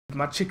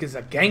My chick is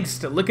a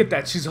gangster. Look at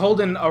that. She's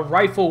holding a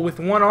rifle with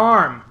one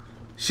arm.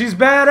 She's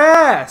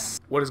badass!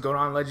 What is going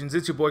on, legends?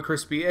 It's your boy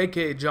Crispy,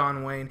 aka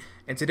John Wayne,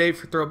 and today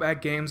for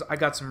Throwback Games, I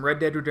got some Red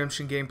Dead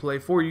Redemption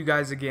gameplay for you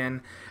guys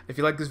again. If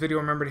you like this video,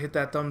 remember to hit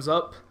that thumbs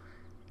up,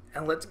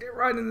 and let's get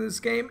right into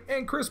this game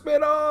and crisp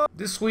it up!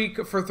 This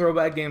week for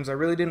Throwback Games, I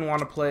really didn't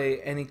want to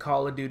play any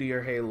Call of Duty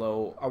or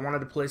Halo. I wanted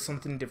to play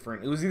something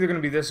different. It was either going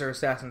to be this or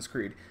Assassin's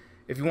Creed.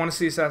 If you want to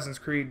see Assassin's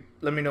Creed,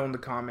 let me know in the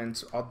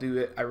comments. I'll do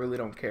it. I really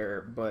don't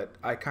care, but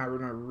I kind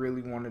of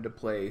really wanted to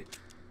play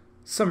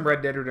some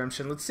Red Dead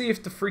Redemption. Let's see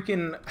if the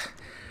freaking...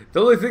 The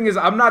only thing is,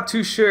 I'm not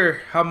too sure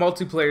how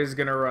multiplayer is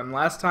going to run.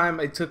 Last time,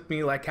 it took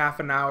me like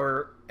half an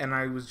hour, and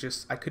I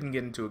couldn't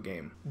get into a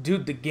game.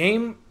 Dude, the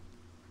game...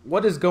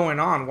 What is going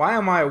on? Why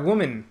am I a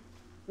woman?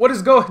 What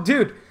is going...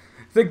 Dude,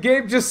 the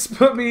game just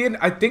put me in...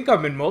 I think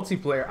I'm in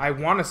multiplayer. I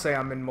want to say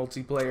I'm in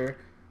multiplayer,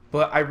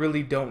 but I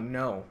really don't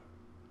know.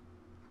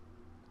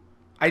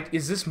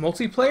 Is this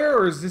multiplayer,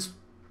 or is this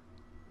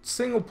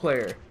single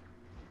player?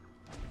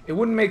 It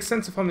wouldn't make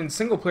sense if I'm in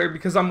single player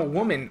because I'm a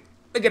woman.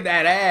 Look at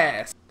that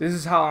ass. This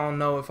is how I'll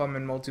know if I'm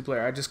in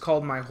multiplayer. I just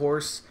called my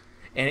horse,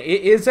 and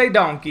it is a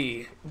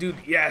donkey. Dude,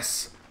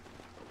 yes.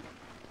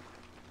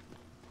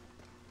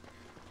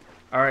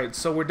 Alright,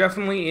 so we're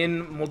definitely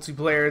in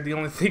multiplayer. The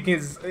only thing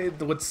is,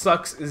 what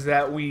sucks is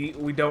that we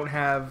don't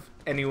have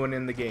anyone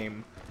in the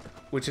game,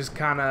 which is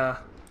kind of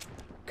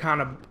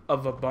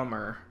of a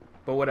bummer.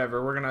 But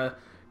whatever, we're gonna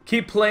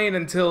keep playing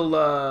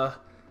until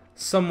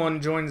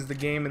someone joins the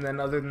game, and then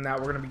other than that,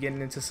 we're gonna be getting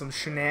into some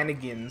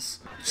shenanigans.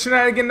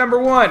 Shenanigan number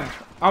 1.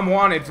 I'm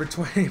wanted for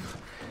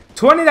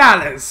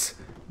 $20.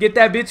 Get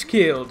that bitch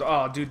killed.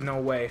 Oh, dude, no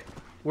way.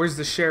 Where's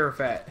the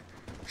sheriff at?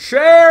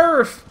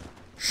 Sheriff!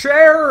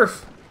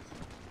 Sheriff!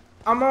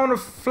 I'm on a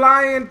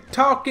flying,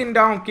 talking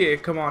donkey.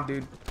 Come on,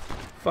 dude.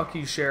 Fuck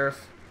you,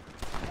 sheriff.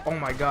 Oh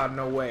my god,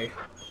 no way.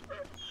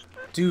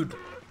 Dude,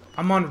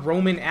 I'm on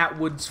Roman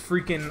Atwood's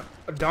freaking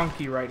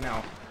donkey right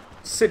now.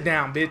 Sit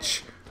down,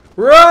 bitch.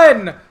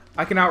 Run!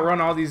 I can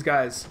outrun all these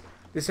guys.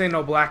 This ain't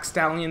no black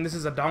stallion. This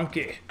is a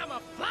donkey. I'm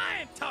a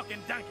flying, talking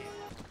donkey.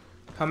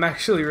 I'm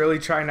actually really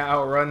trying to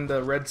outrun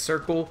the red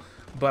circle,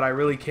 but I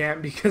really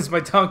can't because my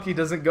donkey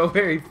doesn't go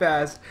very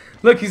fast.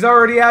 Look, he's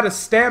already out of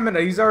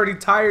stamina. He's already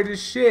tired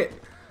as shit.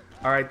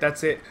 Alright,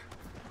 that's it.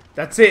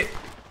 That's it.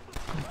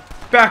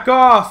 Back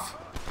off,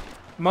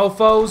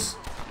 mofos.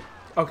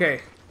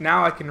 Okay,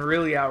 now I can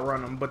really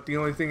outrun them, but the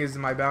only thing is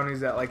my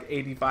bounty's at like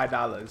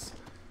 $85.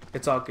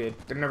 It's all good.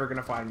 They're never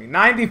gonna find me.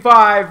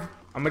 95!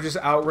 I'm gonna just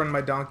outrun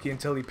my donkey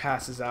until he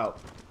passes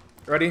out.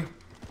 Ready?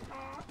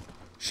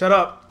 Shut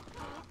up.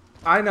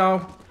 I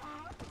know.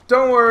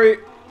 Don't worry.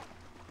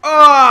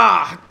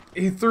 Ah!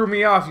 He threw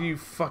me off, you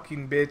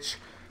fucking bitch.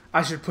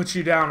 I should put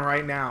you down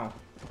right now.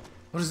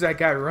 What is that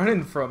guy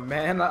running from,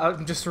 man?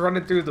 I'm just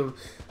running through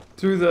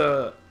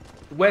the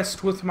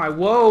west with my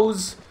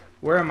woes.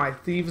 Where are my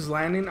thieves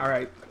landing?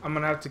 Alright, I'm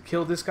gonna have to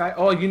kill this guy.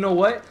 Oh, you know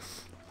what?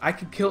 I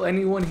could kill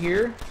anyone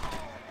here.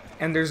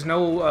 And there's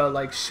no,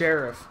 like,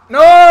 sheriff.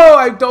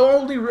 No!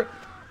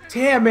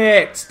 Damn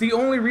it! The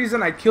only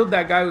reason I killed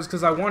that guy was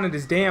because I wanted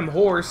his damn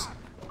horse.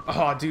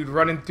 Oh, dude,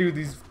 running through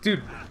these...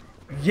 Dude,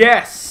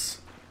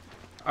 yes!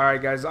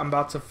 Alright, guys, I'm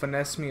about to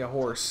finesse me a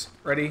horse.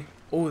 Ready?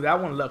 Oh,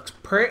 that one looks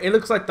pretty. It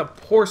looks like the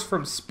horse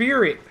from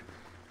Spirit.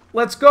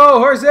 Let's go,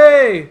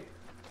 horsey!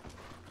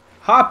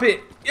 Hop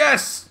it!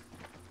 Yes!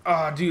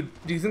 Oh, dude,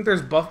 do you think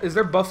there's is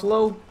there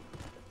buffalo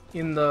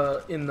in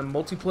the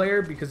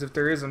multiplayer? Because if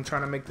there is, I'm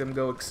trying to make them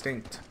go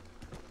extinct.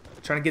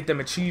 Trying to get them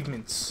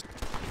achievements.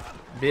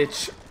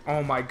 Bitch.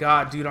 Oh my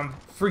god, dude, I'm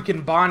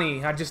freaking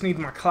Bonnie. I just need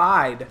my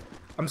Clyde.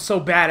 I'm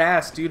so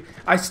badass, dude.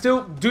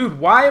 Dude,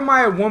 why am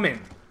I a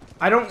woman?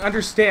 I don't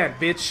understand,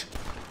 bitch.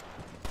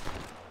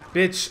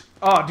 Bitch.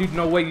 Oh, dude,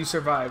 no way you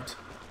survived.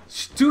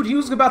 Dude, he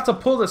was about to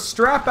pull the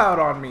strap out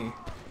on me.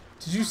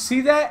 Did you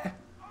see that?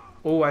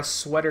 Oh, I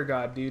sweater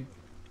god, dude.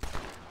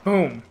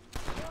 Boom.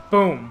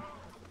 Boom.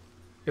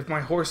 If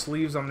my horse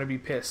leaves, I'm gonna be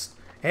pissed.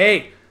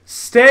 Hey,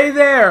 stay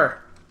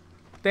there!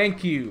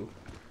 Thank you.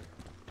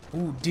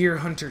 Ooh, Deer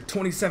Hunter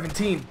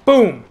 2017.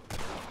 Boom!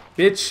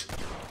 Bitch.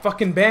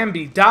 Fucking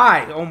Bambi,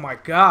 die! Oh my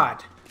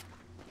god.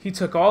 He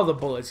took all the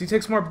bullets. He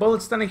takes more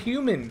bullets than a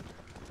human.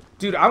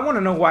 Dude, I want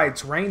to know why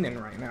it's raining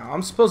right now.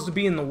 I'm supposed to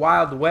be in the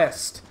Wild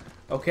West,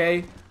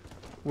 okay?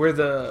 Where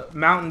the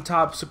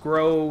mountaintops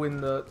grow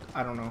in the...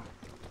 I don't know.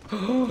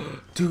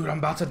 Dude, I'm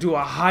about to do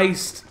a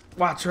heist.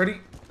 Watch, ready?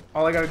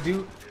 All I gotta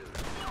do...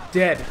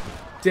 Dead.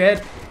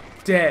 Dead.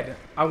 Dead.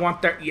 I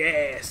want that...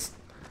 Yes!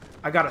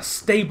 I got a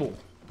stable.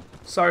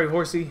 Sorry,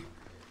 horsey.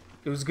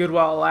 It was good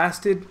while it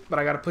lasted, but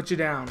I gotta put you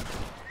down.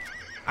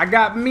 I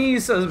got me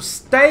some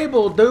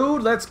stable,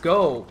 dude. Let's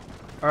go.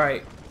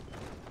 Alright.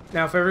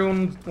 Now, if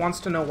everyone wants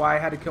to know why I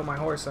had to kill my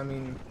horse, I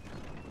mean...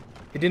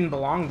 It didn't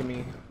belong to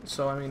me.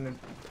 So, I mean,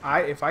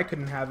 if I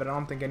couldn't have it, I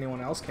don't think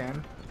anyone else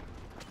can.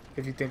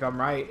 If you think I'm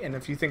right, and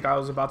if you think I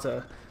was about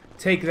to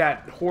take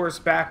that horse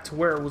back to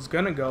where it was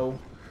gonna go,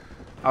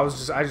 I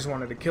just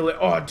wanted to kill it.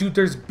 Oh, dude,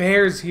 there's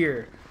bears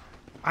here.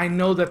 I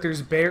know that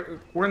there's bears.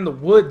 We're in the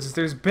woods.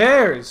 There's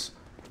bears.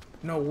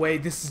 No way,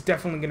 this is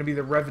definitely going to be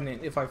the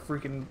Revenant if I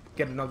freaking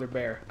get another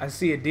bear. I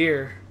see a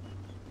deer,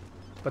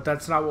 but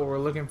that's not what we're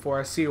looking for.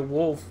 I see a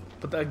wolf,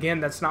 but again,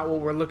 that's not what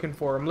we're looking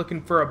for. I'm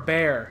looking for a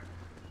bear.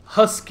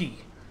 Husky.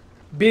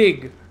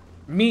 Big.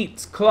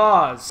 Meat.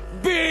 Claws.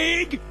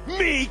 Big,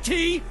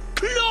 meaty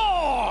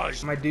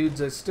claws! My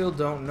dudes, I still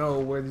don't know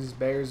where these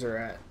bears are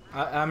at.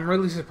 I'm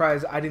really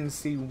surprised I didn't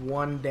see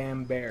one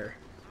damn bear.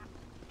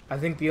 I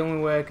think the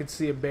only way I could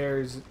see a bear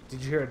is...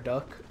 Did you hear a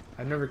duck?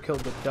 I've never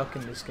killed a duck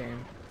in this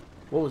game.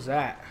 What was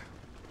that?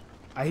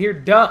 I hear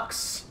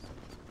ducks.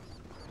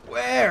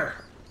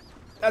 Where?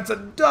 That's a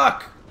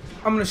duck.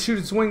 I'm gonna shoot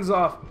its wings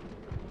off.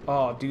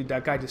 Oh, dude,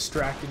 that guy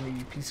distracted me,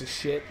 you piece of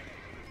shit.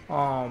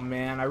 Oh,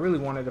 man, I really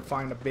wanted to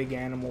find a big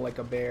animal like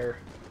a bear.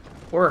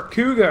 Or a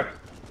cougar.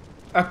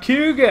 A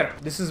cougar!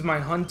 This is my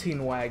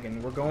hunting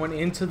wagon. We're going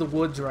into the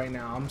woods right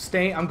now.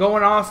 I'm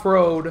going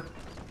off-road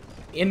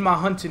in my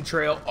hunting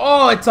trail.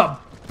 Oh, it's a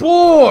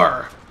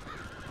boar!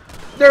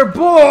 They're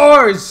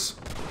boars!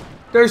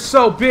 They're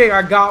so big.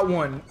 I got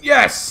one.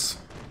 Yes!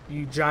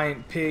 You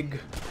giant pig.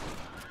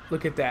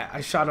 Look at that.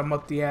 I shot him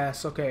up the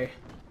ass. Okay.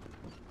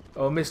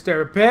 Oh,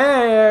 Mr.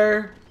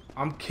 Bear!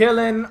 I'm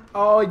killing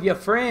all your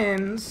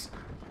friends.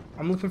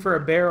 I'm looking for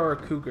a bear or a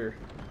cougar.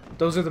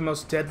 Those are the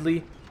most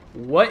deadly.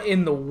 What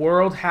in the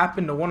world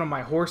happened to one of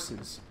my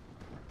horses?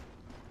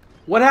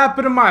 What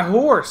happened to my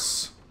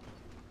horse?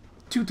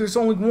 Dude, there's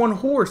only one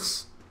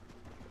horse.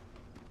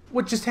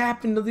 What just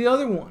happened to the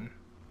other one?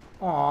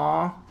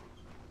 Aw.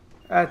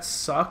 That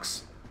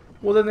sucks.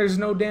 Well, then there's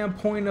no damn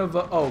point of...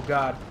 oh,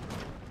 God.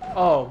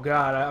 Oh,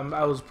 God.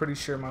 I was pretty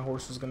sure my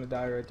horse was going to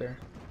die right there.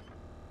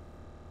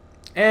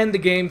 And the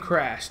game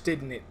crashed,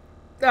 didn't it?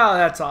 Oh,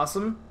 that's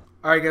awesome.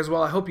 Alright guys,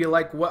 well I hope you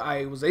like what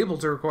I was able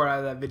to record out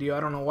of that video. I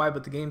don't know why,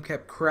 but the game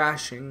kept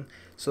crashing,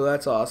 so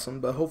that's awesome.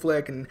 But hopefully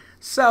I can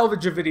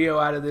salvage a video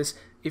out of this.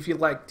 If you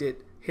liked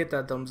it, hit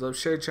that thumbs up,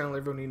 share the channel,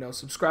 everyone you know,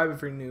 subscribe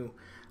if you're new.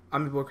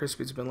 I'm your boy Chris,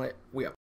 it's been lit. We out.